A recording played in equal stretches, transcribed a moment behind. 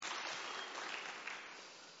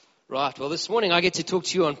Right, well this morning I get to talk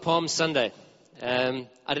to you on Palm Sunday.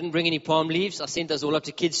 I didn't bring any palm leaves. I sent those all up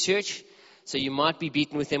to kids' church. So you might be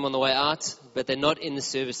beaten with them on the way out, but they're not in the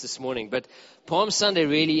service this morning. But Palm Sunday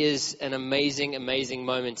really is an amazing, amazing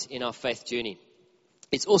moment in our faith journey.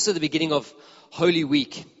 It's also the beginning of Holy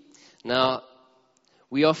Week. Now,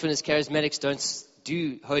 we often as charismatics don't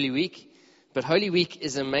do Holy Week, but Holy Week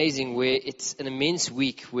is amazing where it's an immense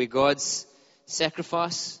week where God's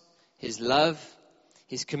sacrifice, His love,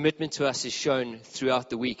 His commitment to us is shown throughout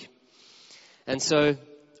the week. And so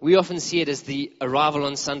we often see it as the arrival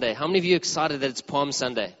on Sunday. How many of you are excited that it's Palm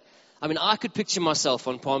Sunday? I mean, I could picture myself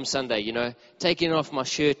on Palm Sunday, taking off my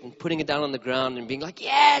shirt and putting it down on the ground and being like,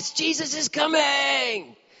 yes, Jesus is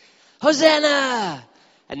coming! Hosanna!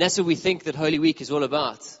 And that's what we think that Holy Week is all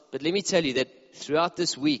about. But let me tell you that throughout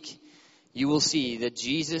this week, you will see that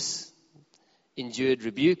Jesus endured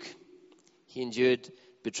rebuke, He endured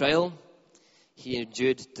betrayal, He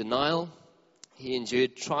endured denial, He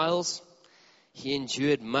endured trials, He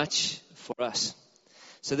endured much for us.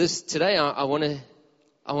 So today I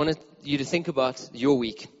want you to think about your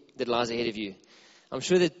week that lies ahead of you. I'm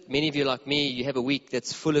sure that many of you, like me, you have a week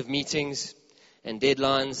that's full of meetings and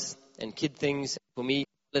deadlines and kid things. For me,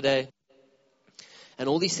 holiday. And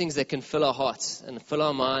all these things that can fill our hearts and fill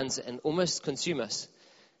our minds and almost consume us.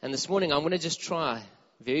 And this morning, I'm going to just try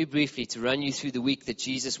very briefly to run you through the week that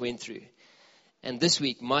Jesus went through. And this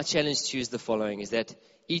week, my challenge to you is the following, is that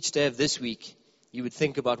each day of this week, you would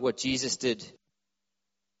think about what Jesus did.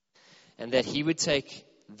 And that He would take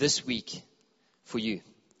this week for you.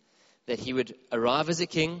 That He would arrive as a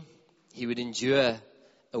king. He would endure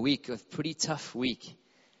a week, a pretty tough week.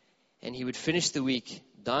 And He would finish the week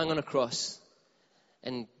dying on a cross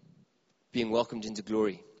and being welcomed into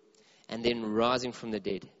glory. And then rising from the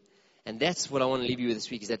dead. And that's what I want to leave you with this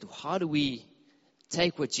week, is that how do we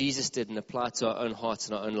take what Jesus did and apply it to our own hearts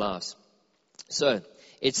and our own lives? So,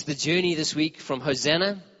 it's the journey this week from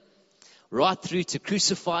Hosanna, right through to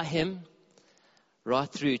crucify Him, right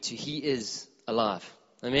through to He is alive.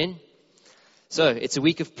 Amen? So, it's a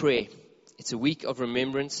week of prayer. It's a week of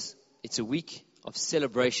remembrance. It's a week of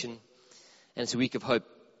celebration. And it's a week of hope.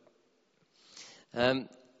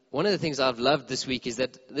 One of the things I've loved this week is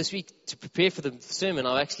that this week, to prepare for the sermon,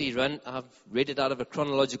 I've read it out of a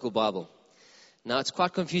chronological Bible. Now, it's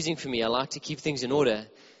quite confusing for me. I like to keep things in order.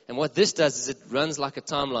 And what this does is it runs like a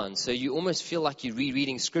timeline. So you almost feel like you're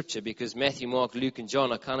rereading Scripture because Matthew, Mark, Luke, and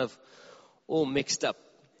John are kind of all mixed up.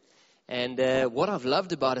 And what I've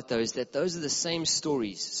loved about it, though, is that those are the same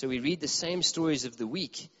stories. So we read the same stories of the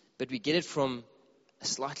week, but we get it from a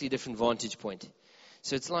slightly different vantage point.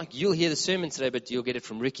 So it's like you'll hear the sermon today, but you'll get it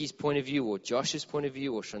from Ricky's point of view or Josh's point of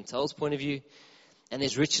view or Chantal's point of view. And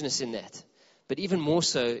there's richness in that. But even more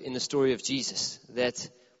so in the story of Jesus, that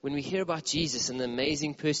when we hear about Jesus and the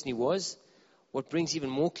amazing person He was, what brings even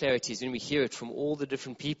more clarity is when we hear it from all the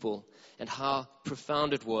different people and how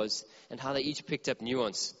profound it was and how they each picked up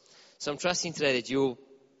nuance. So I'm trusting today that you'll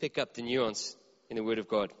pick up the nuance in the Word of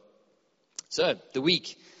God. So the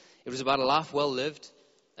week, it was about a life well lived,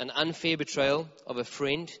 an unfair betrayal of a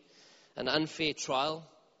friend, an unfair trial,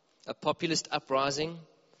 a populist uprising,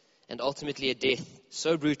 and ultimately a death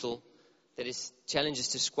so brutal that it challenges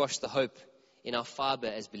to squash the hope in our fiber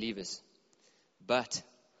as believers. But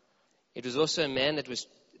it was also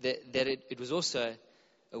it was also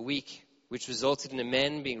a week which resulted in a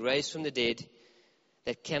man being raised from the dead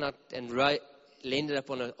that cannot landed up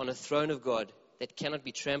on a throne of God that cannot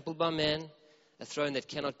be trampled by man, a throne that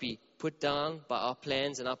cannot be put down by our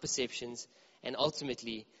plans and our perceptions, and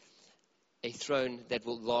ultimately a throne that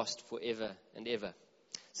will last forever and ever.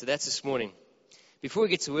 So that's this morning. Before we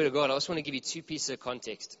get to the Word of God, I just want to give you two pieces of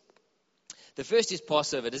context. The first is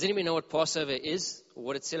Passover. Does anybody know what Passover is or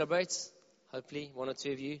what it celebrates? Hopefully, one or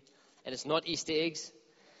two of you. And it's not Easter eggs.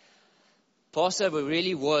 Passover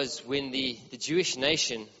really was when the Jewish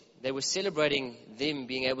nation, they were celebrating them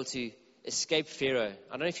being able to escape Pharaoh.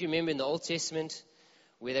 I don't know if you remember in the Old Testament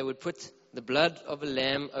where they would put the blood of a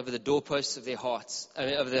lamb over the doorposts of their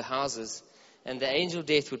houses, and the angel of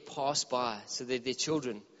death would pass by so that their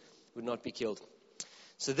children would not be killed.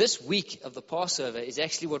 So this week of the Passover is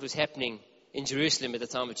actually what was happening in Jerusalem at the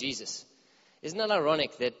time of Jesus. Isn't that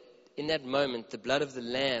ironic that in that moment, the blood of the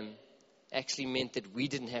lamb actually meant that we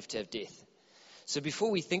didn't have to have death? So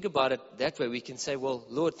before we think about it that way, we can say, well,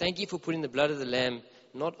 Lord, thank you for putting the blood of the lamb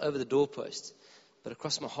not over the doorpost, but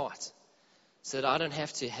across my heart, so that I don't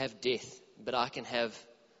have to have death, but I can have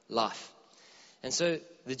life. And so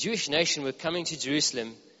the Jewish nation were coming to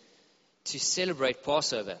Jerusalem to celebrate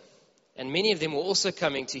Passover. And many of them were also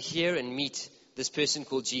coming to hear and meet this person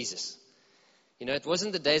called Jesus. It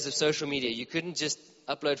wasn't the days of social media. You couldn't just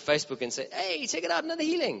upload Facebook and say, hey, check it out, another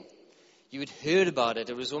healing. You had heard about it.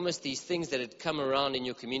 It was almost these things that had come around in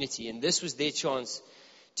your community. And this was their chance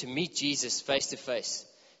to meet Jesus face to face,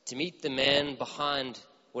 to meet the man behind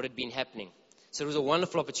what had been happening. So it was a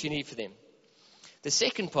wonderful opportunity for them. The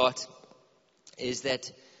second part is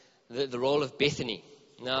that the role of Bethany.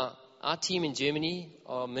 Now, our team in Germany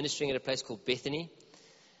are ministering at a place called Bethany.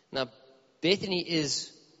 Now, Bethany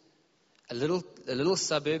is a little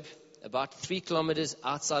suburb about 3 kilometers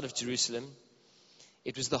outside of Jerusalem.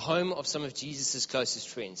 It was the home of some of Jesus' closest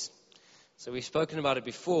friends. So we've spoken about it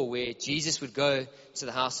before, where Jesus would go to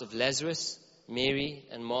the house of Lazarus, Mary,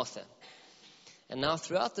 and Martha. And now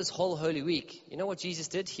throughout this whole Holy Week, you know what Jesus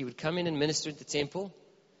did? He would come in and minister at the temple,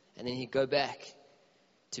 and then he'd go back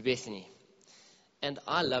to Bethany. And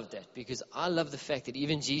I love that, because I love the fact that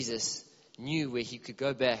even Jesus knew where he could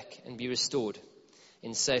go back and be restored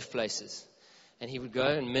in safe places. And he would go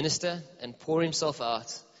and minister and pour himself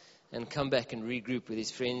out and come back and regroup with his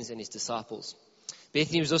friends and his disciples.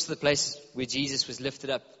 Bethany was also the place where Jesus was lifted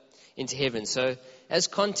up into heaven. So as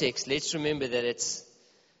context, let's remember that it's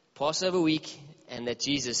Passover week and that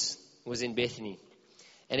Jesus was in Bethany.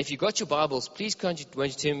 And if you've got your Bibles, please won't you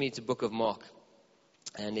turn me to the book of Mark.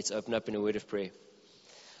 And let's open up in a word of prayer.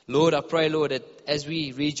 Lord, I pray, Lord, that as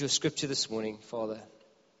we read your scripture this morning, Father,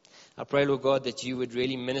 I pray, Lord God, that you would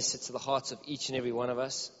really minister to the hearts of each and every one of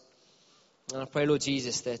us. And I pray, Lord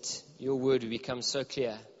Jesus, that your word would become so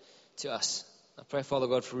clear to us. I pray, Father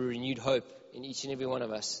God, for a renewed hope in each and every one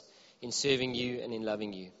of us in serving you and in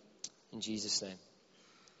loving you. In Jesus' name.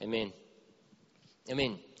 Amen.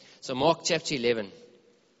 Amen. So Mark chapter 11.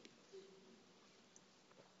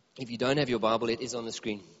 If you don't have your Bible, it is on the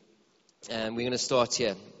screen. And we're going to start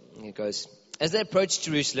here. Here it goes. As they approached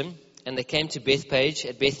Jerusalem, and they came to Bethphage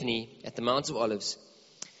at Bethany at the Mount of Olives,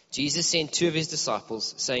 Jesus sent 2 of his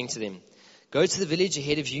disciples, saying to them, go to the village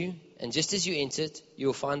ahead of you, and just as you enter it, you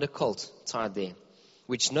will find a colt tied there,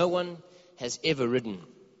 which no one has ever ridden.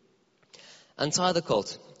 Untie the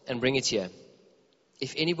colt and bring it here.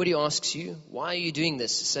 If anybody asks you, why are you doing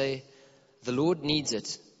this? Say, the Lord needs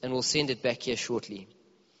it, and will send it back here shortly.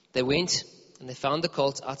 They went, and they found the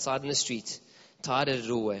colt outside in the street, tied at a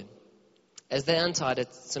doorway. As they untied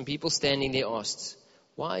it, some people standing there asked,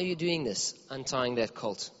 why are you doing this, untying that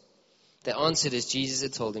colt? They answered as Jesus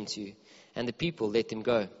had told them to, and the people let them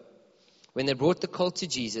go. When they brought the colt to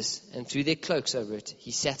Jesus and threw their cloaks over it,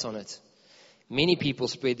 he sat on it. Many people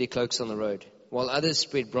spread their cloaks on the road, while others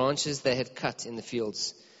spread branches they had cut in the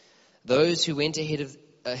fields. Those who went ahead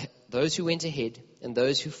and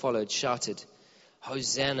those who followed shouted,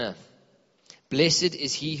 Hosanna! Blessed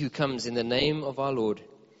is he who comes in the name of our Lord.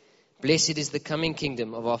 Blessed is the coming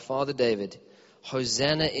kingdom of our father David.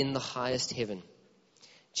 Hosanna in the highest heaven.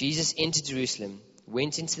 Jesus entered Jerusalem,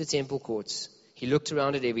 went into the temple courts. He looked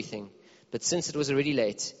around at everything, but since it was already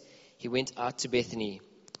late, he went out to Bethany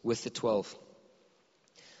with the 12.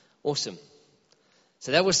 Awesome.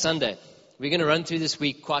 So that was Sunday. We're going to run through this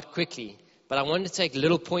week quite quickly, but I wanted to take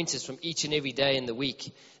little pointers from each and every day in the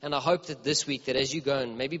week. And I hope that this week, that as you go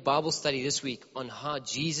and maybe Bible study this week on how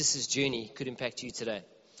Jesus' journey could impact you today.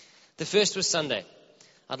 The first was Sunday.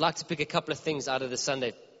 I'd like to pick a couple of things out of the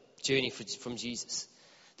Sunday journey from Jesus.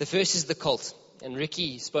 The first is the colt, and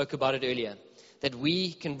Ricky spoke about it earlier, that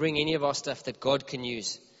we can bring any of our stuff that God can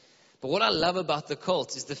use. But what I love about the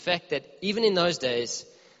colt is the fact that even in those days,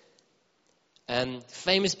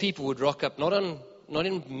 famous people would rock up, not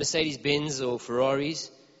in Mercedes-Benz or Ferraris,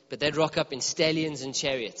 but they'd rock up in stallions and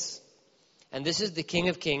chariots. And this is the King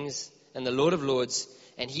of Kings and the Lord of Lords,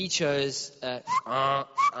 and he chose a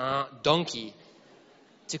donkey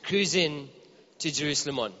to cruise in to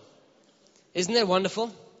Jerusalem on. Isn't that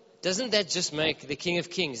wonderful? Doesn't that just make the King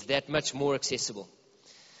of Kings that much more accessible?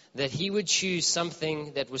 That he would choose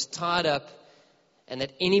something that was tied up and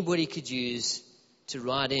that anybody could use to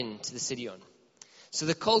ride into the city on. So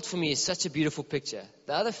the colt for me is such a beautiful picture.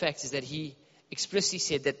 The other fact is that he explicitly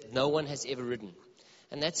said that no one has ever ridden.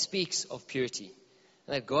 And that speaks of purity.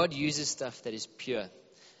 And that God uses stuff that is pure.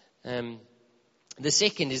 The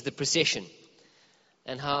second is the procession.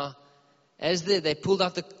 And how as they pulled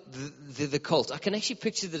out the colt, I can actually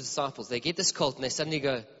picture the disciples. They get this colt and they suddenly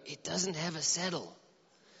go, it doesn't have a saddle.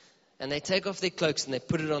 And they take off their cloaks and they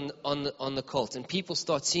put it on the colt. And people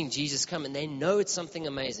start seeing Jesus come and they know it's something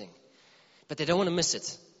amazing. But they don't want to miss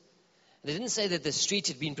it. They didn't say that the street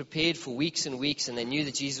had been prepared for weeks and weeks and they knew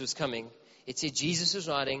that Jesus was coming. It said Jesus was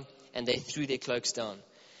riding and they threw their cloaks down.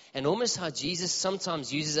 And almost how Jesus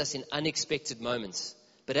sometimes uses us in unexpected moments.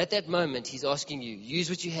 But at that moment, he's asking you, use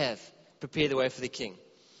what you have, prepare the way for the King.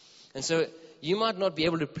 And so you might not be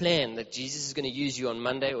able to plan that Jesus is going to use you on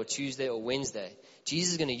Monday or Tuesday or Wednesday.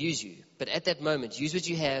 Jesus is going to use you. But at that moment, use what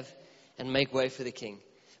you have and make way for the King.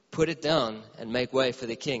 Put it down and make way for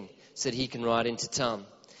the King so that he can ride into town.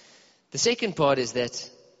 The second part is that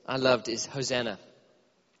I loved is Hosanna.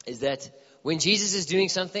 Is that when Jesus is doing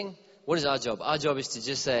something, what is our job? Our job is to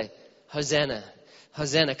just say, Hosanna,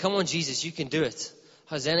 Hosanna. Come on, Jesus, you can do it.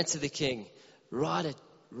 Hosanna to the King. Ride it.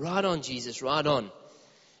 Ride on, Jesus. Ride on.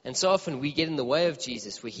 And so often we get in the way of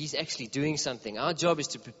Jesus where he's actually doing something. Our job is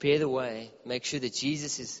to prepare the way, make sure that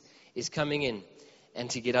Jesus is coming in and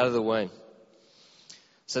to get out of the way.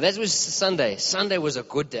 So that was Sunday. Sunday was a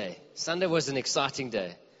good day. Sunday was an exciting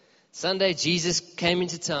day. Sunday, Jesus came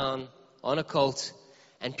into town on a colt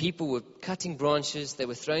and people were cutting branches. They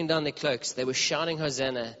were throwing down their cloaks. They were shouting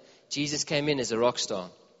Hosanna. Jesus came in as a rock star.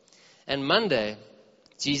 And Monday,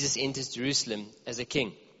 Jesus enters Jerusalem as a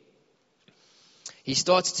king. He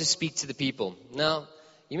starts to speak to the people. Now,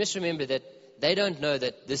 you must remember that they don't know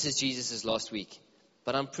that this is Jesus' last week.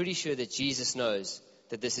 But I'm pretty sure that Jesus knows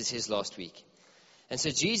that this is his last week. And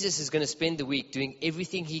so Jesus is going to spend the week doing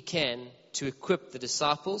everything he can to equip the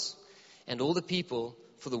disciples and all the people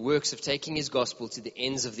for the works of taking his gospel to the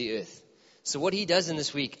ends of the earth. So what he does in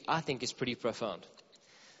this week, I think, is pretty profound.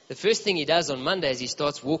 The first thing he does on Monday is he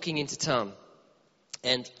starts walking into town.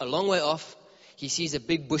 And a long way off, he sees a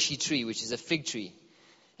big bushy tree, which is a fig tree.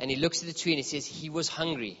 And he looks at the tree and he says he was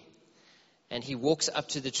hungry. And he walks up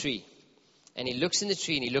to the tree. And he looks in the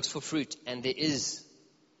tree and he looks for fruit. And there is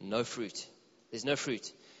no fruit. There's no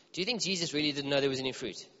fruit. Do you think Jesus really didn't know there was any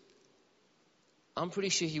fruit? I'm pretty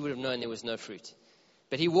sure he would have known there was no fruit.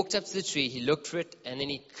 But he walked up to the tree, he looked for it, and then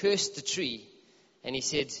he cursed the tree. And he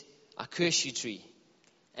said, I curse you, tree.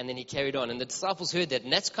 And then he carried on. And the disciples heard that.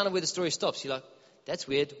 And that's kind of where the story stops. You're like, that's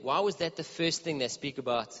weird. Why was that the first thing they speak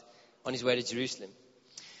about on his way to Jerusalem?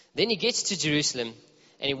 Then he gets to Jerusalem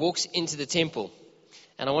and he walks into the temple.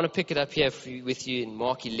 And I want to pick it up here with you in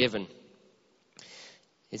Mark 11.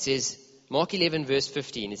 It says, Mark 11 verse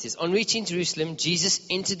 15. It says, on reaching Jerusalem, Jesus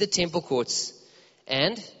entered the temple courts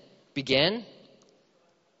and began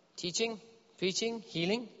teaching, preaching,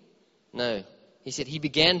 healing? No. He said he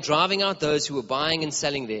began driving out those who were buying and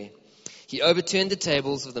selling there. He overturned the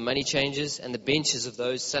tables of the money changers and the benches of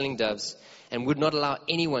those selling doves and would not allow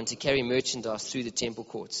anyone to carry merchandise through the temple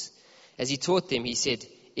courts. As he taught them, he said,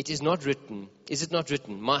 is it not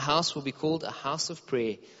written, my house will be called a house of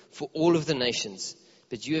prayer for all of the nations,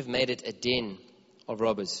 but you have made it a den of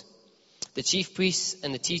robbers. The chief priests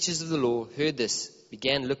and the teachers of the law heard this,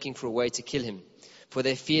 began looking for a way to kill him, for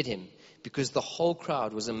they feared him, because the whole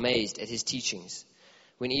crowd was amazed at his teachings.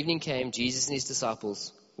 When evening came, Jesus and his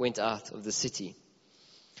disciples went out of the city.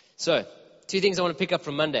 So, two things I want to pick up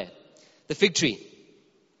from Monday. The fig tree.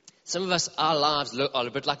 Some of us, our lives are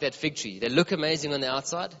a bit like that fig tree. They look amazing on the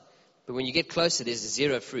outside, but when you get closer, there's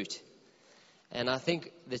zero fruit. And I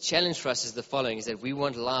think the challenge for us is the following, is that we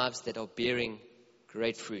want lives that are bearing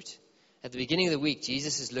great fruit. At the beginning of the week,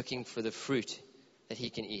 Jesus is looking for the fruit that he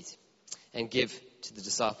can eat and give to the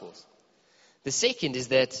disciples. The second is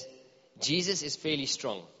that Jesus is fairly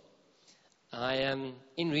strong.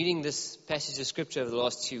 In reading this passage of scripture over the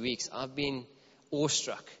last 2 weeks, I've been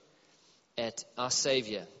awestruck at our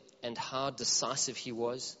Savior and how decisive he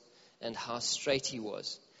was and how straight he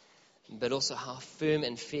was, but also how firm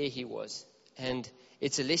and fair he was. And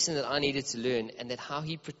it's a lesson that I needed to learn, and that how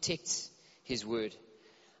he protects his word.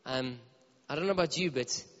 I don't know about you,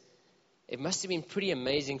 but it must have been a pretty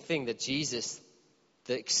amazing thing that Jesus,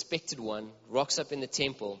 the expected one, rocks up in the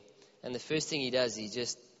temple, and the first thing he does, he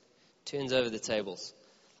just turns over the tables.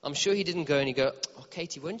 I'm sure he didn't go and go, oh,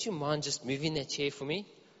 Katie, wouldn't you mind just moving that chair for me?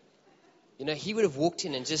 You know, he would have walked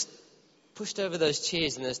in and just pushed over those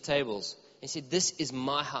chairs and those tables and said, this is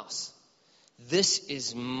my house. This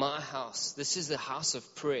is my house. This is the house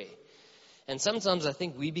of prayer. And sometimes I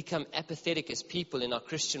think we become apathetic as people in our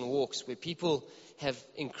Christian walks, where people have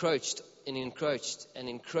encroached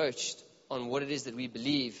on what it is that we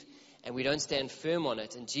believe, and we don't stand firm on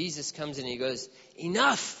it. And Jesus comes in and he goes,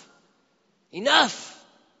 enough,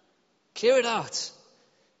 clear it out.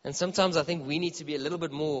 And sometimes I think we need to be a little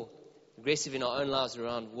bit more aggressive in our own lives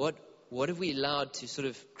around what have we allowed to sort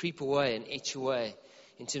of creep away and etch away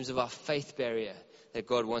in terms of our faith barrier that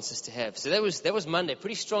God wants us to have. So that was Monday.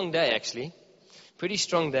 Pretty strong day, actually. Pretty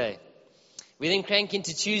strong day. We then crank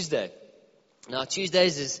into Tuesday. Now,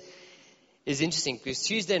 Tuesdays is interesting, because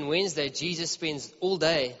Tuesday and Wednesday, Jesus spends all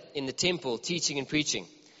day in the temple teaching and preaching.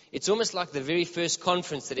 It's almost like the very first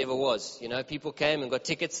conference that ever was. You know, people came and got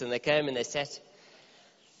tickets, and they came and they sat.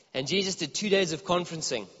 And Jesus did 2 days of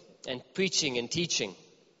conferencing and preaching and teaching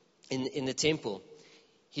in the temple.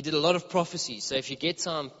 He did a lot of prophecies. So if you get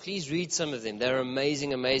time, please read some of them. They're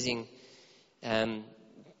amazing, amazing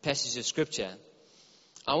passages of Scripture.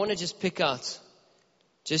 I want to just pick out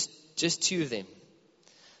just two of them.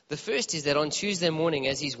 The first is that on Tuesday morning,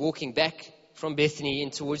 as he's walking back from Bethany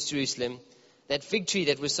in towards Jerusalem, that fig tree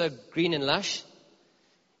that was so green and lush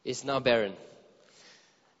is now barren.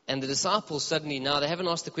 And the disciples suddenly, now they haven't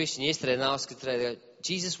asked the question yesterday, and they ask it today. They go,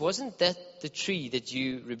 Jesus, wasn't that the tree that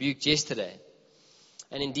you rebuked yesterday?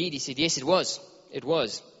 And indeed, he said, yes, it was. It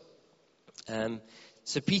was.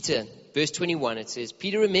 So Peter, verse 21, it says,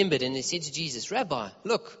 Peter remembered and he said to Jesus, Rabbi,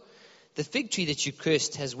 look, the fig tree that you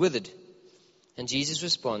cursed has withered. And Jesus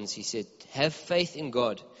responds, he said, have faith in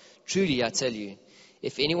God. Truly, I tell you,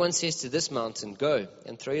 if anyone says to this mountain, go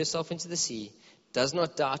and throw yourself into the sea, does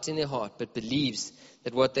not doubt in their heart, but believes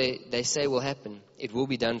that what they say will happen, it will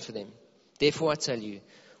be done for them. Therefore, I tell you,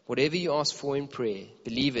 whatever you ask for in prayer,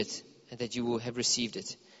 believe it, and that you will have received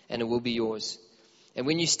it, and it will be yours. And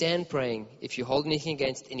when you stand praying, if you hold anything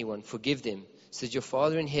against anyone, forgive them, so that your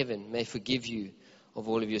Father in heaven may forgive you of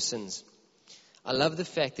all of your sins. I love the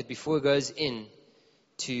fact that before he goes in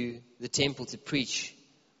to the temple to preach,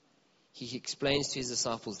 he explains to his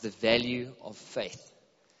disciples the value of faith.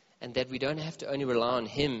 And that we don't have to only rely on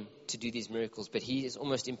him to do these miracles, but he is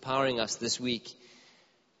almost empowering us this week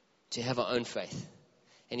to have our own faith.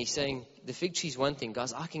 And he's saying, the fig tree is one thing.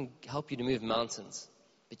 Guys, I can help you to move mountains,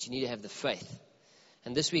 but you need to have the faith.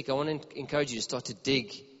 And this week, I want to encourage you to start to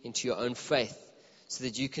dig into your own faith so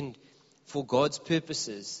that you can, for God's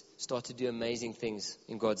purposes, start to do amazing things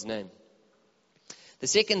in God's name. The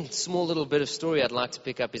second small little bit of story I'd like to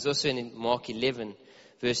pick up is also in Mark 11,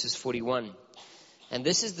 verses 41. And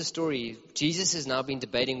this is the story. Jesus has now been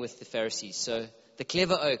debating with the Pharisees. So the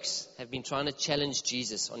clever oaks have been trying to challenge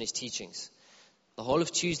Jesus on his teachings. The whole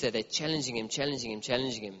of Tuesday, they're challenging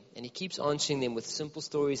him. And he keeps answering them with simple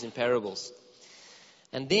stories and parables.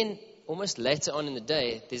 And then, almost later on in the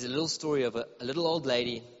day, there's a little story of a little old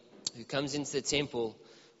lady who comes into the temple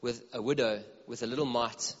with a widow with a little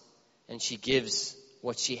mite, and she gives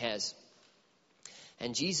what she has.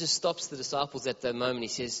 And Jesus stops the disciples at that moment. He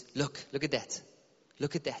says, look at that.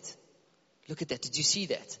 Look at that. Look at that. Did you see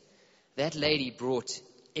that? That lady brought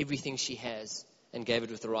everything she has and gave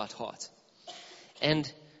it with the right heart.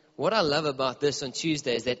 And what I love about this on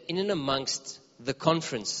Tuesday is that in and amongst the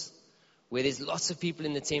conference, where there's lots of people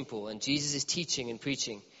in the temple and Jesus is teaching and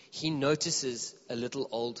preaching, he notices a little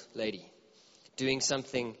old lady doing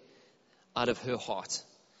something out of her heart.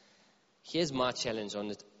 Here's my challenge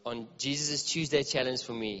on Jesus' Tuesday challenge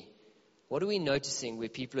for me. What are we noticing where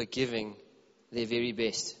people are giving their very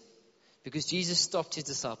best? Because Jesus stopped his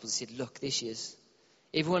disciples and said, look, there she is.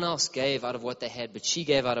 Everyone else gave out of what they had, but she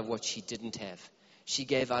gave out of what she didn't have. She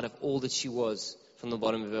gave out of all that she was from the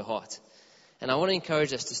bottom of her heart. And I want to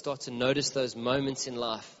encourage us to start to notice those moments in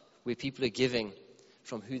life where people are giving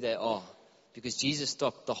from who they are. Because Jesus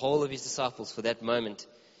stopped the whole of his disciples for that moment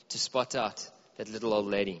to spot out that little old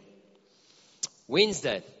lady.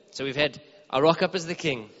 Wednesday. So we've had I rock up as the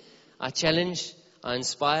king. I challenge, I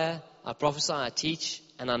inspire, I prophesy, I teach,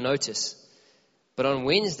 and I notice. But on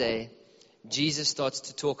Wednesday, Jesus starts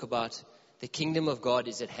to talk about the kingdom of God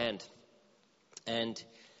is at hand. And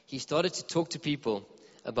he started to talk to people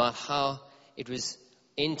about how it was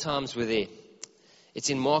end times were there. It's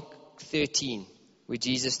in Mark 13 where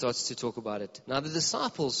Jesus starts to talk about it. Now the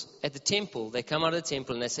disciples at the temple, they come out of the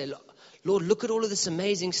temple and they say, Lord, look at all of this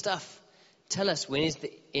amazing stuff. Tell us when is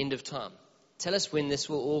the end of time. Tell us when this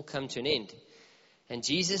will all come to an end. And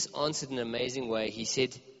Jesus answered in an amazing way. He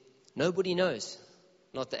said, nobody knows.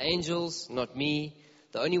 Not the angels, not me.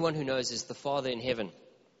 The only one who knows is the Father in heaven.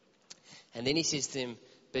 And then he says to them,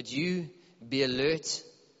 but you be alert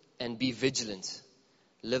and be vigilant.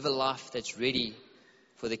 Live a life that's ready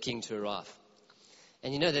for the King to arrive.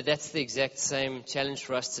 And you know that's the exact same challenge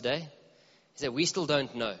for us today. Is that we still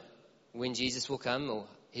don't know when Jesus will come or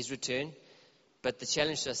his return. But the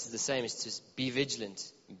challenge to us is the same, is to be vigilant,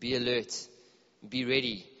 be alert, be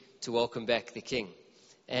ready to welcome back the King.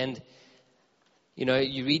 And, you know,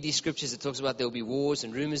 you read these scriptures, it talks about there will be wars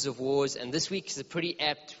and rumors of wars. And this week is a pretty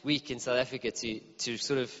apt week in South Africa to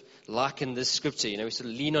sort of liken this scripture. You know, we sort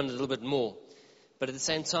of lean on it a little bit more. But at the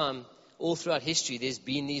same time, all throughout history, there's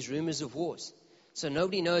been these rumors of wars. So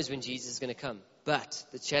nobody knows when Jesus is going to come. But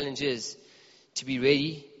the challenge is to be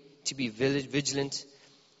ready, to be vigilant,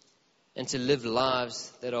 and to live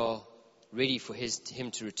lives that are ready for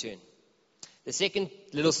him to return. The second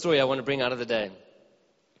little story I want to bring out of the day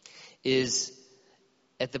is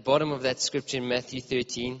at the bottom of that scripture in Mark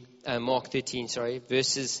 13,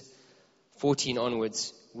 verses 14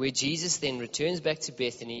 onwards, where Jesus then returns back to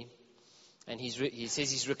Bethany And he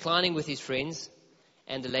says he's reclining with his friends,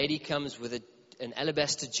 and the lady comes with an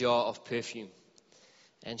alabaster jar of perfume.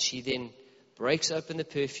 And she then breaks open the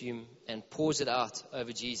perfume and pours it out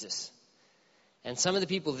over Jesus. And some of the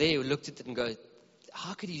people there looked at it and go,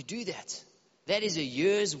 how could you do that? That is a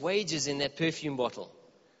year's wages in that perfume bottle.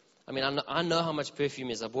 I mean, I know how much perfume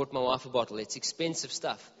is. I bought my wife a bottle. It's expensive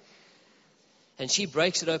stuff. And she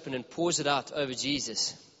breaks it open and pours it out over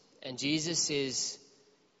Jesus. And Jesus says,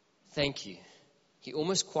 thank you. He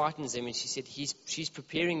almost quietens them, and she said, she's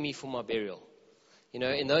preparing me for my burial. You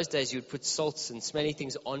know, in those days, you would put salts and smelly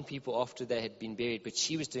things on people after they had been buried, but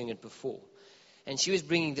she was doing it before. And she was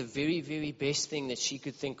bringing the very, very best thing that she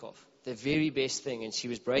could think of, the very best thing, and she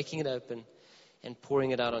was breaking it open and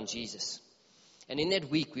pouring it out on Jesus. And in that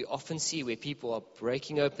week, we often see where people are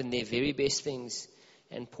breaking open their very best things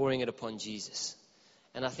and pouring it upon Jesus.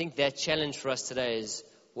 And I think that challenge for us today is,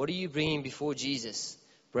 what are you bringing before Jesus?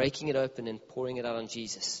 Breaking it open and pouring it out on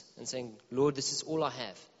Jesus and saying, Lord, this is all I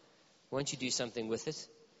have. Won't you do something with it?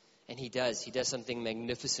 And he does. He does something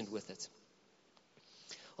magnificent with it.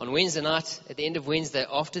 On Wednesday night, at the end of Wednesday,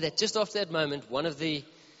 just after that moment, one of the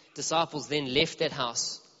disciples then left that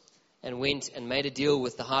house and went and made a deal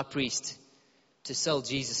with the high priest to sell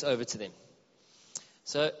Jesus over to them.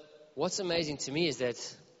 So what's amazing to me is that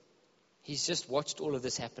he's just watched all of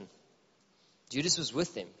this happen. Judas was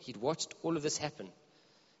with them. He'd watched all of this happen.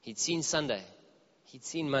 He'd seen Sunday. He'd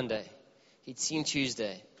seen Monday. He'd seen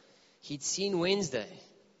Tuesday. He'd seen Wednesday.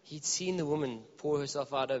 He'd seen the woman pour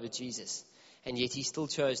herself out over Jesus. And yet he still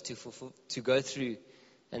chose to go through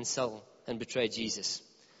and sell and betray Jesus.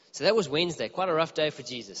 So that was Wednesday. Quite a rough day for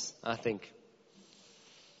Jesus, I think.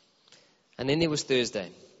 And then there was Thursday.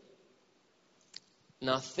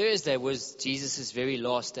 Now, Thursday was Jesus' very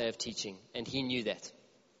last day of teaching, and he knew that.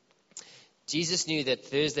 Jesus knew that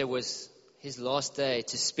Thursday was his last day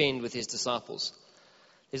to spend with his disciples.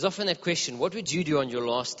 There's often that question, what would you do on your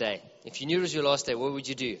last day? If you knew it was your last day, what would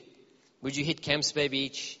you do? Would you hit Camps Bay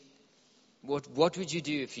Beach? What would you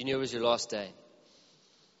do if you knew it was your last day?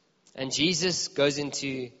 And Jesus goes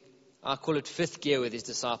into, I call it fifth gear with his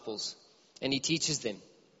disciples. And he teaches them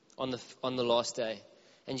on the last day.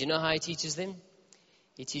 And you know how he teaches them?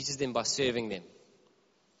 He teaches them by serving them.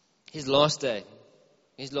 His last day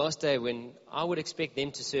when I would expect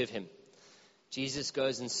them to serve him. Jesus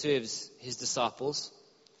goes and serves his disciples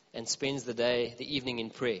and spends the evening in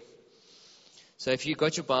prayer. So if you've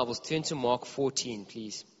got your Bibles, turn to Mark 14,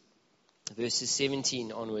 please. Verses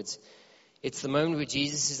 17 onwards. It's the moment where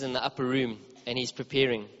Jesus is in the upper room and he's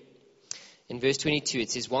preparing. In verse 22,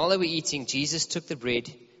 it says, while they were eating, Jesus took the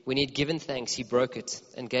bread. When he had given thanks, he broke it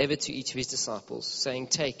and gave it to each of his disciples, saying,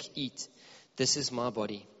 take, eat. This is my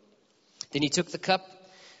body. Then he took the cup.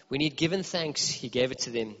 When he had given thanks, he gave it to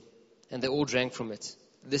them, and they all drank from it.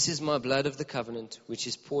 This is my blood of the covenant, which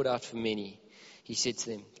is poured out for many. He said to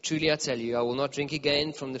them, truly I tell you, I will not drink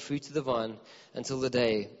again from the fruit of the vine until the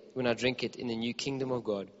day when I drink it in the new kingdom of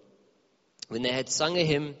God. When they had sung a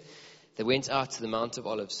hymn, they went out to the Mount of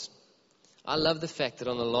Olives. I love the fact that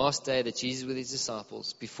on the last day that Jesus with his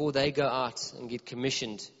disciples, before they go out and get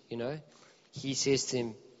commissioned, he says to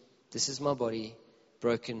them, this is my body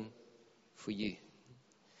broken for you.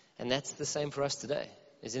 And that's the same for us today.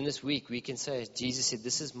 As in this week, we can say, Jesus said,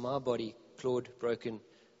 this is my body, Claude, broken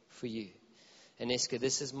for you. And Eska,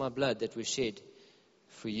 this is my blood that was shed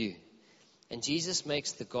for you. And Jesus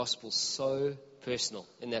makes the gospel so personal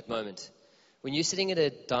in that moment. When you're sitting at a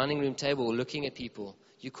dining room table looking at people,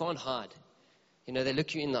 you can't hide. They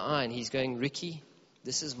look you in the eye and he's going, Ricky,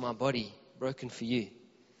 this is my body broken for you.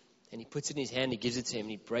 And he puts it in his hand, he gives it to him,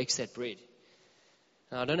 and he breaks that bread.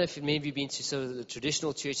 Now, I don't know if maybe you've been to sort of the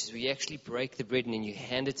traditional churches where you actually break the bread and then you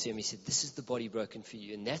hand it to him. He said, this is the body broken for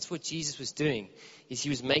you. And that's what Jesus was doing, is he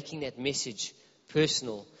was making that message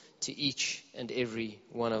personal to each and every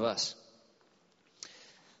one of us.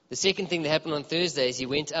 The second thing that happened on Thursday is he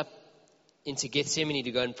went up into Gethsemane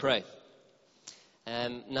to go and pray.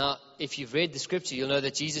 Now, if you've read the scripture, you'll know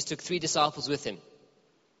that Jesus took 3 disciples with him.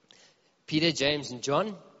 Peter, James, and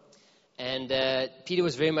John. And Peter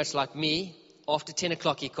was very much like me. After 10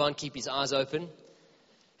 o'clock, he can't keep his eyes open.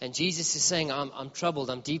 And Jesus is saying, I'm troubled.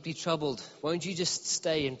 I'm deeply troubled. Won't you just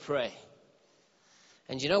stay and pray?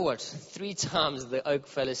 And you know what? 3 times the oak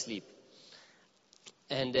fell asleep.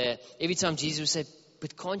 And every time Jesus would say,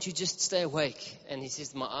 but can't you just stay awake? And he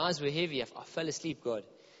says, my eyes were heavy. I fell asleep, God.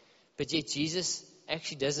 But yet Jesus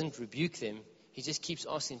actually doesn't rebuke them. He just keeps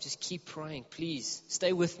asking them, just keep praying, please.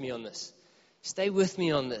 Stay with me on this. Stay with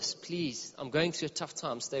me on this, please. I'm going through a tough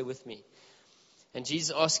time. Stay with me. And Jesus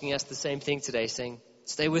is asking us the same thing today, saying,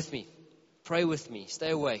 stay with me. Pray with me.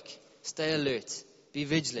 Stay awake. Stay alert. Be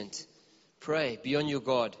vigilant. Pray. Be on your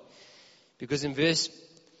guard. Because in verse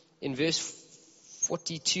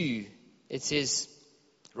 42, it says,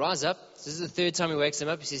 rise up. This is the third time he wakes him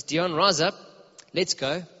up. He says, Dion, rise up. Let's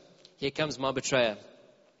go. Here comes my betrayer.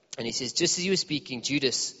 And he says, just as you were speaking,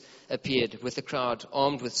 Judas appeared with the crowd,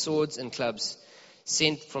 armed with swords and clubs,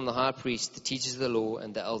 sent from the high priest, the teachers of the law,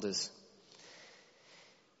 and the elders.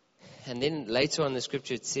 And then later on in the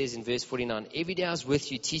scripture, it says in verse 49, every day I was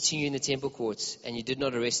with you, teaching you in the temple courts, and you did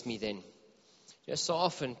not arrest me then. You know, so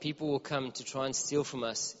often people will come to try and steal from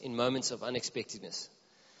us in moments of unexpectedness.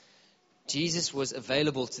 Jesus was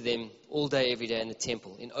available to them all day, every day in the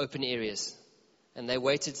temple, in open areas. And they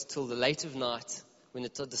waited till the late of night, when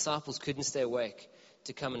the disciples couldn't stay awake,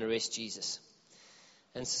 to come and arrest Jesus.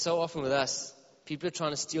 And so often with us, people are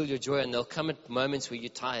trying to steal your joy, and they'll come at moments where you're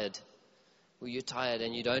tired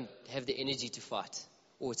and you don't have the energy to fight,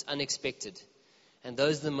 or it's unexpected. And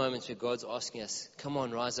those are the moments where God's asking us, come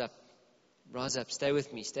on, rise up, stay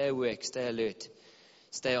with me, stay awake, stay alert,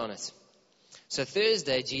 stay on it. So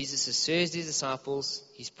Thursday, Jesus has served his disciples,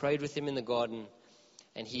 he's prayed with them in the garden,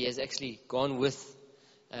 and he has actually gone with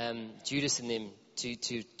Judas and them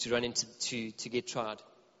to run into to get tried.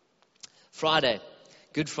 Friday,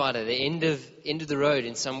 Good Friday, the end of the road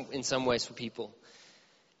in some ways for people.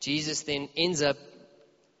 Jesus then ends up,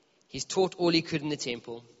 he's taught all he could in the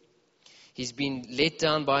temple. He's been let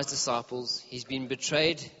down by his disciples. He's been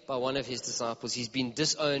betrayed by one of his disciples. He's been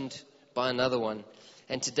disowned by another one.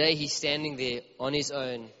 And today he's standing there on his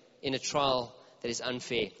own in a trial that is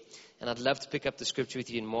unfair. And I'd love to pick up the scripture with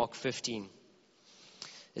you in Mark 15.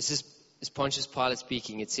 This is Pontius Pilate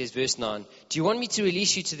speaking. It says, verse 9, do you want me to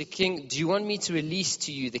release you to the king? Do you want me to release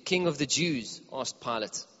to you the king of the Jews? Asked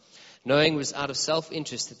Pilate, knowing it was out of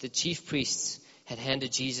self-interest that the chief priests had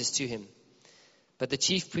handed Jesus to him. But the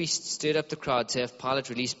chief priests stirred up the crowd to have Pilate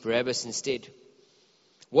release Barabbas instead.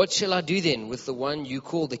 What shall I do then with the one you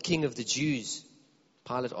call the king of the Jews?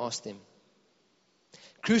 Pilate asked them.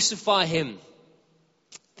 Crucify him,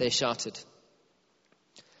 they shouted.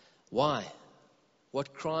 Why?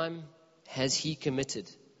 What crime has he committed?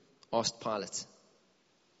 Asked Pilate.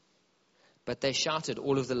 But they shouted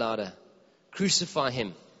all of the louder, crucify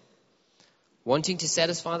him. Wanting to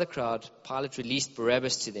satisfy the crowd, Pilate released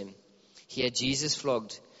Barabbas to them. He had Jesus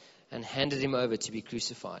flogged and handed him over to be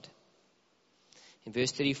crucified. In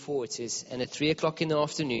verse 34 it says, and at 3 o'clock in the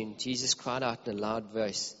afternoon, Jesus cried out in a loud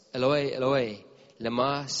voice, Eloi, Eloi,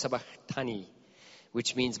 lama sabachthani,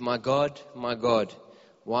 which means, my God,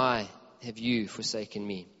 why have you forsaken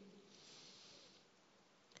me?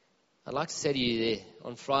 I'd like to say to you there,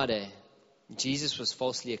 on Friday, Jesus was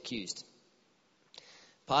falsely accused.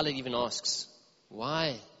 Pilate even asks,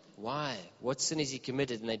 why? What sin has he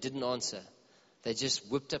committed? And they didn't answer. They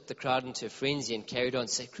just whipped up the crowd into a frenzy and carried on,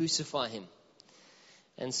 say, crucify him.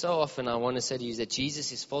 And so often I want to say to you that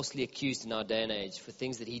Jesus is falsely accused in our day and age for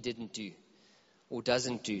things that he didn't do or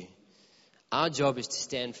doesn't do. Our job is to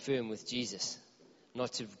stand firm with Jesus,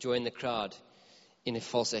 not to join the crowd in a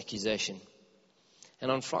false accusation.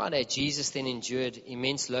 And on Friday, Jesus then endured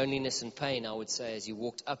immense loneliness and pain, I would say, as he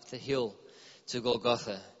walked up the hill to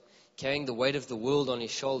Golgotha, carrying the weight of the world on his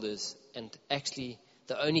shoulders. And actually,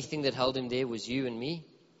 the only thing that held him there was you and me.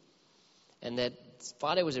 And that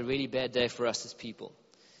Friday was a really bad day for us as people,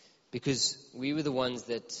 because we were the ones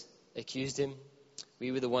that accused him.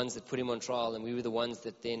 We were the ones that put him on trial, and we were the ones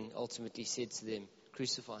that then ultimately said to them,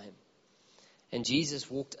 crucify him. And Jesus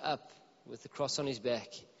walked up with the cross on his back,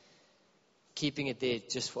 keeping it there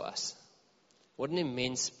just for us. What an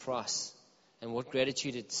immense price, and what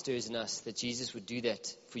gratitude it stirs in us that Jesus would do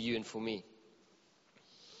that for you and for me.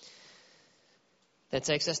 That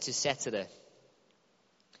takes us to Saturday.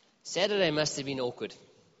 Saturday must have been awkward.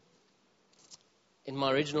 In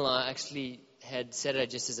my original, I actually had Saturday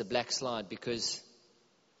just as a black slide, because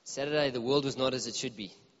Saturday the world was not as it should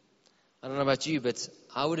be. I don't know about you, but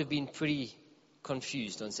I would have been pretty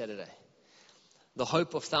confused on Saturday. The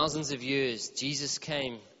hope of thousands of years, Jesus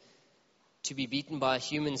came to be beaten by a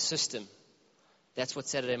human system. That's what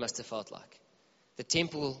Saturday must have felt like. The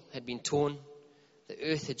temple had been torn, the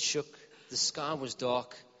earth had shook, the sky was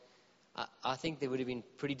dark. I think they would have been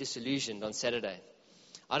pretty disillusioned on Saturday.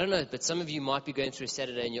 I don't know, but some of you might be going through a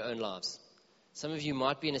Saturday in your own lives. Some of you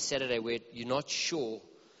might be in a Saturday where you're not sure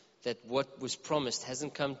that what was promised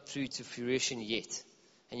hasn't come through to fruition yet.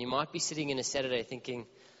 And you might be sitting in a Saturday thinking,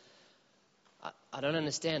 I don't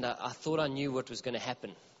understand. I thought I knew what was going to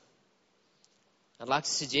happen. I'd like to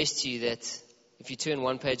suggest to you that if you turn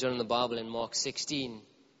one page on in the Bible in Mark 16,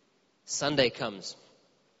 Sunday comes.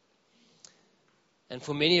 And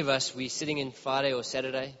for many of us, we're sitting in Friday or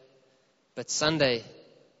Saturday, but Sunday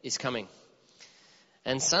is coming.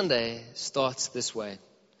 And Sunday starts this way,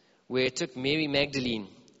 where it took Mary Magdalene,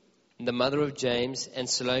 the mother of James, and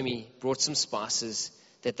Salome brought some spices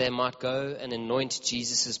that they might go and anoint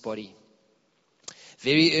Jesus' body.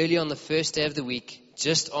 Very early on the first day of the week,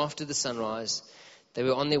 just after the sunrise, they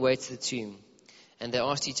were on their way to the tomb, and they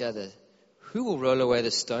asked each other, "Who will roll away the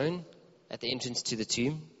stone at the entrance to the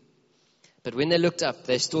tomb?" But when they looked up,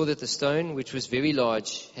 they saw that the stone, which was very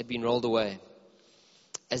large, had been rolled away.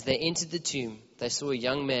 As they entered the tomb, they saw a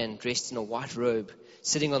young man dressed in a white robe,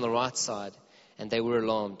 sitting on the right side, and they were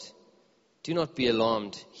alarmed. "Do not be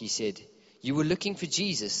alarmed," he said. "You were looking for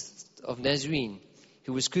Jesus of Nazarene,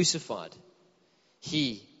 who was crucified.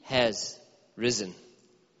 He has risen."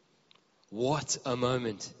 What a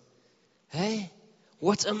moment. Hey,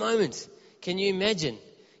 what a moment. Can you imagine?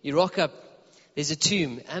 You rock up, there's a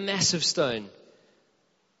tomb, a massive stone.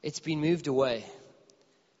 It's been moved away.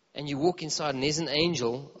 And you walk inside and there's an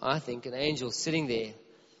angel, I think, an angel sitting there.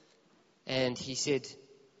 And he said,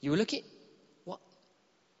 "You were looking? What?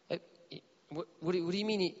 What do you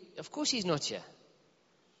mean? Of course he's not here.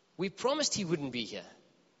 We promised he wouldn't be here.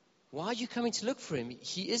 Why are you coming to look for him?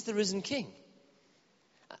 He is the risen King."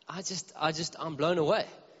 I'm blown away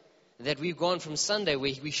that we've gone from Sunday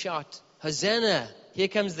where we shout, "Hosanna, here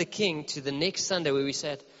comes the King," to the next Sunday where we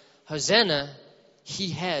said, "Hosanna, he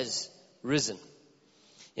has risen."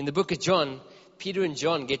 In the book of John, Peter and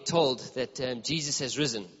John get told that Jesus has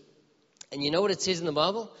risen. And you know what it says in the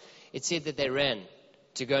Bible? It said that they ran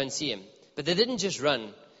to go and see him. But they didn't just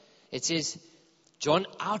run. It says John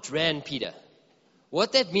outran Peter.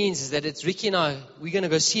 What that means is that it's Ricky and I, we're going to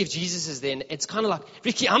go see if Jesus is there. And it's kind of like,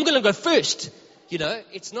 "Ricky, I'm going to go first." You know,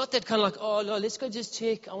 it's not that kind of like, "Oh, no, let's go just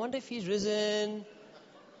check. I wonder if he's risen."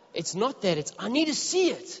 It's not that. It's, I need to see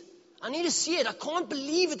it. I need to see it. I can't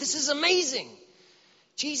believe it. This is amazing.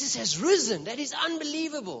 Jesus has risen. That is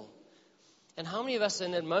unbelievable. And how many of us are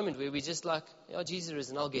in that moment where we just like, "Oh, Jesus is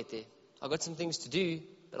risen. I'll get there. I've got some things to do,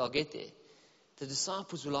 but I'll get there." The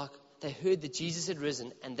disciples were like, they heard that Jesus had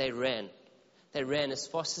risen and they ran. They ran as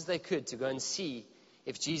fast as they could to go and see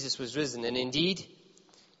if Jesus was risen. And indeed,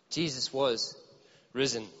 Jesus was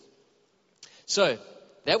risen. So,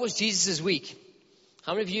 that was Jesus' week.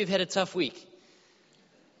 How many of you have had a tough week?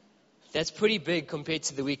 That's pretty big compared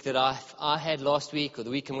to the week that I had last week, or the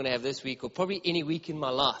week I'm going to have this week, or probably any week in my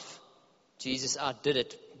life. Jesus outdid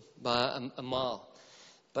it by a mile.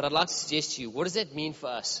 But I'd like to suggest to you, what does that mean for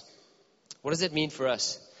us? What does that mean for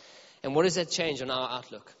us? And what does that change on our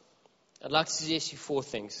outlook? I'd like to suggest you 4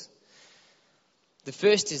 things. The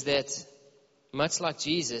first is that, much like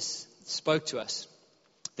Jesus spoke to us,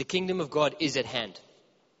 the kingdom of God is at hand.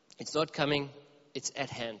 It's not coming, it's at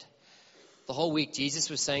hand. The whole week, Jesus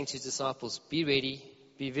was saying to his disciples, "Be ready,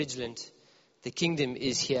 be vigilant. The kingdom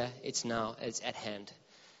is here, it's now, it's at hand.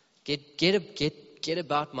 Get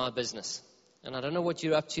about my business." And I don't know what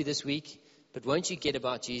you're up to this week, but won't you get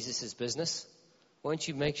about Jesus' business? Won't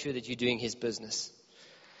you make sure that you're doing his business?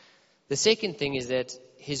 The second thing is that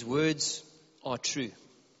his words are true.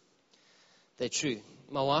 They're true.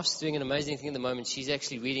 My wife's doing an amazing thing at the moment. She's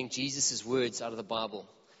actually reading Jesus' words out of the Bible.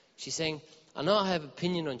 She's saying, "I know I have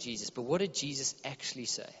opinion on Jesus, but what did Jesus actually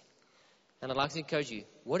say?" And I'd like to encourage you,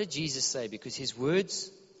 what did Jesus say? Because his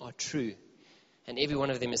words are true, and every one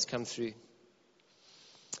of them has come through.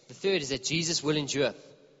 The third is that Jesus will endure.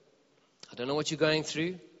 I don't know what you're going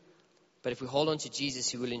through, but if we hold on to Jesus,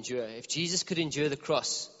 he will endure. If Jesus could endure the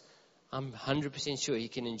cross, I'm 100% sure he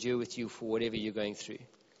can endure with you for whatever you're going through.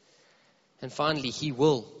 And finally, he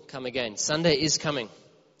will come again. Sunday is coming.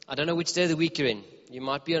 I don't know which day of the week you're in. You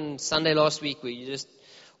might be on Sunday last week where you're just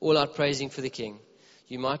all out praising for the King.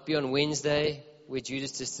 You might be on Wednesday where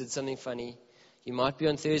Judas just did something funny. You might be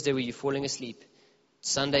on Thursday where you're falling asleep.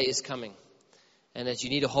 Sunday is coming. And that you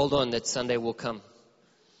need to hold on that Sunday will come.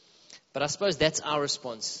 But I suppose that's our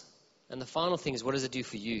response. And the final thing is, what does it do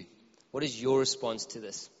for you? What is your response to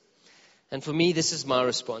this? And for me, this is my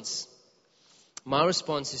response. My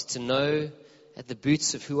response is to know at the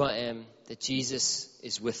boots of who I am that Jesus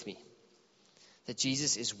is with me. That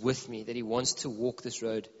Jesus is with me, that he wants to walk this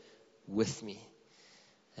road with me.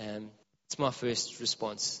 It's my first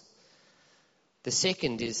response. The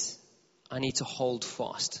second is I need to hold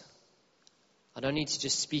fast. I don't need to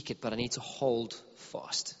just speak it, but I need to hold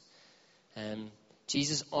fast.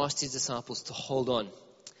 Jesus asked his disciples to hold on.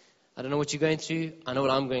 I don't know what you're going through. I know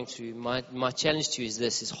what I'm going through. My challenge to you is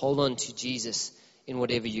this, is hold on to Jesus in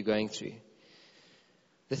whatever you're going through.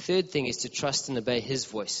 The third thing is to trust and obey his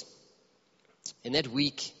voice. In that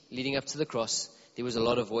week leading up to the cross, there was a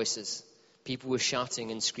lot of voices. People were shouting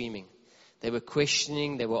and screaming. They were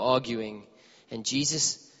questioning, they were arguing. And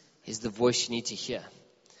Jesus is the voice you need to hear.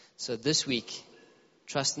 So this week,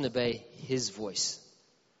 Trust and obey His voice.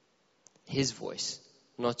 His voice,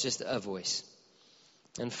 not just a voice.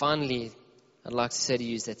 And finally, I'd like to say to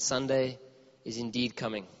you is that Sunday is indeed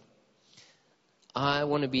coming. I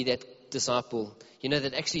want to be that disciple. You know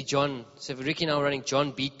that actually John, so if Ricky and I were running,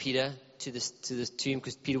 John beat Peter to the tomb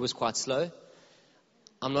because Peter was quite slow.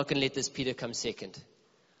 I'm not going to let this Peter come second.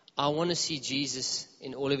 I want to see Jesus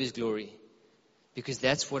in all of His glory, because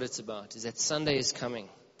that's what it's about, is that Sunday is coming,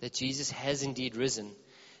 that Jesus has indeed risen,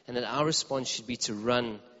 and that our response should be to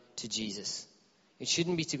run to Jesus. It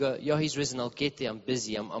shouldn't be to go, yeah, He's risen, I'll get there, I'm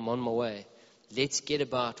busy, I'm on my way. Let's get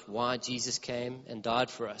about why Jesus came and died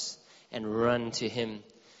for us and run to Him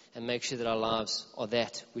and make sure that our lives are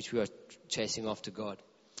that which we are chasing after God.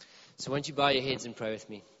 So won't you bow your heads and pray with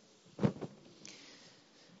me?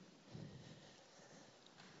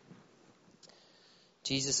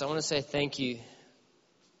 Jesus, I want to say thank you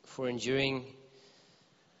for enduring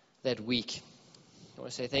that week. I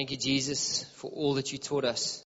want to say thank you, Jesus, for all that you taught us